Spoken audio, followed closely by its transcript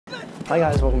Hi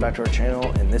guys, welcome back to our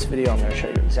channel. In this video, I'm going to show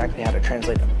you exactly how to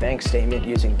translate a bank statement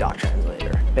using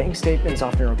DocTranslator. Bank statements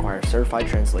often require certified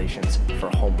translations for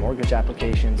home mortgage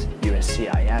applications,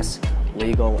 USCIS,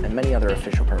 legal, and many other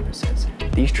official purposes.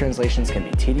 These translations can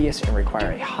be tedious and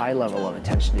require a high level of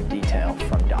attention to detail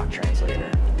from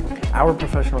DocTranslator. Our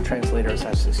professional translators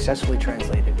have successfully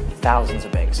translated thousands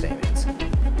of bank statements.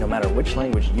 No matter which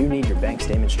language you need your bank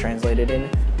statements translated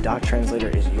in,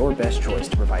 DocTranslator is your best choice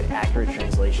to provide accurate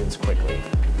translations quickly.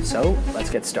 So, let's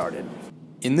get started.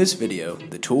 In this video,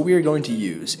 the tool we are going to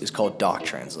use is called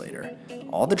DocTranslator.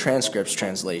 All the transcripts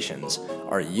translations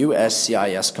are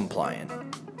USCIS compliant.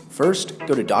 First,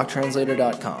 go to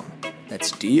doctranslator.com.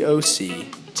 That's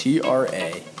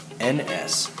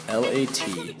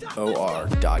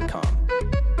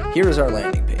DocTranslator.com. Here is our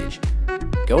landing page.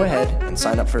 Go ahead and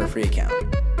sign up for a free account.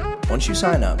 Once you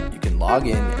sign up, you can log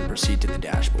in and proceed to the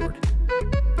dashboard.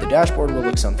 The dashboard will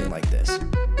look something like this.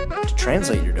 To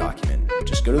translate your document,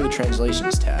 just go to the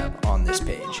Translations tab on this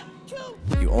page.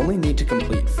 You only need to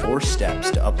complete 4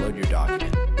 steps to upload your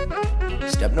document.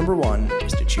 Step number 1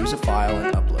 is to choose a file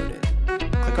and upload it.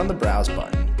 Click on the Browse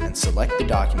button and select the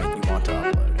document you want to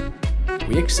upload.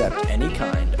 We accept any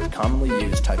kind of commonly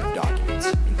used type of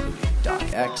documents, including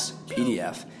docx,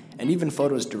 PDF, and even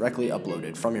photos directly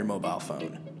uploaded from your mobile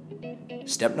phone.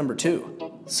 Step number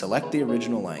 2, select the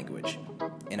original language.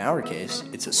 In our case,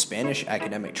 it's a Spanish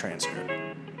academic transcript.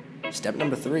 Step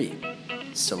number 3,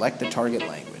 select the target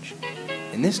language.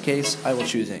 In this case, I will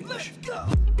choose English.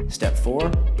 Step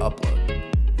 4, upload.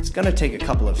 It's going to take a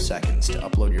couple of seconds to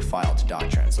upload your file to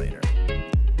DocTranslator.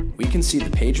 We can see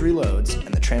the page reloads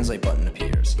and the translate button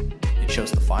appears. It shows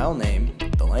the file name,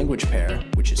 the language pair,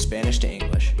 which is Spanish to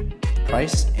English, the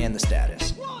price, and the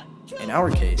status. In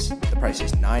our case, the price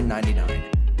is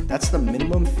 $9.99. That's the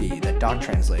minimum fee that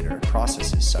DocTranslator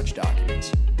processes such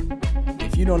documents.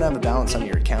 If you don't have a balance on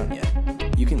your account yet,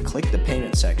 you can click the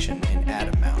payment section and add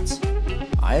amounts.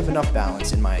 I have enough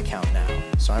balance in my account now,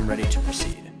 so I'm ready to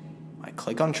proceed. I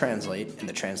click on Translate and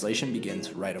the translation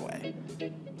begins right away.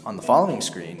 On the following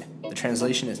screen, the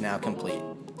translation is now complete.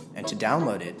 And to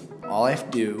download it, all I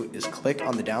have to do is click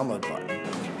on the download button.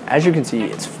 As you can see,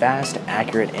 it's fast,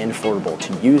 accurate, and affordable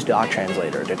to use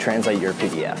DocTranslator to translate your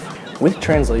PDF. With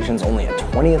translations only a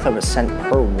 1/20th of a cent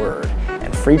per word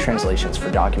and free translations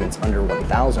for documents under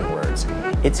 1,000 words,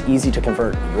 it's easy to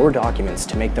convert your documents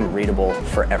to make them readable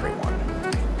for everyone.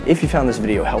 If you found this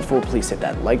video helpful, please hit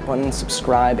that like button,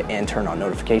 subscribe, and turn on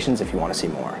notifications if you want to see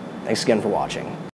more. Thanks again for watching.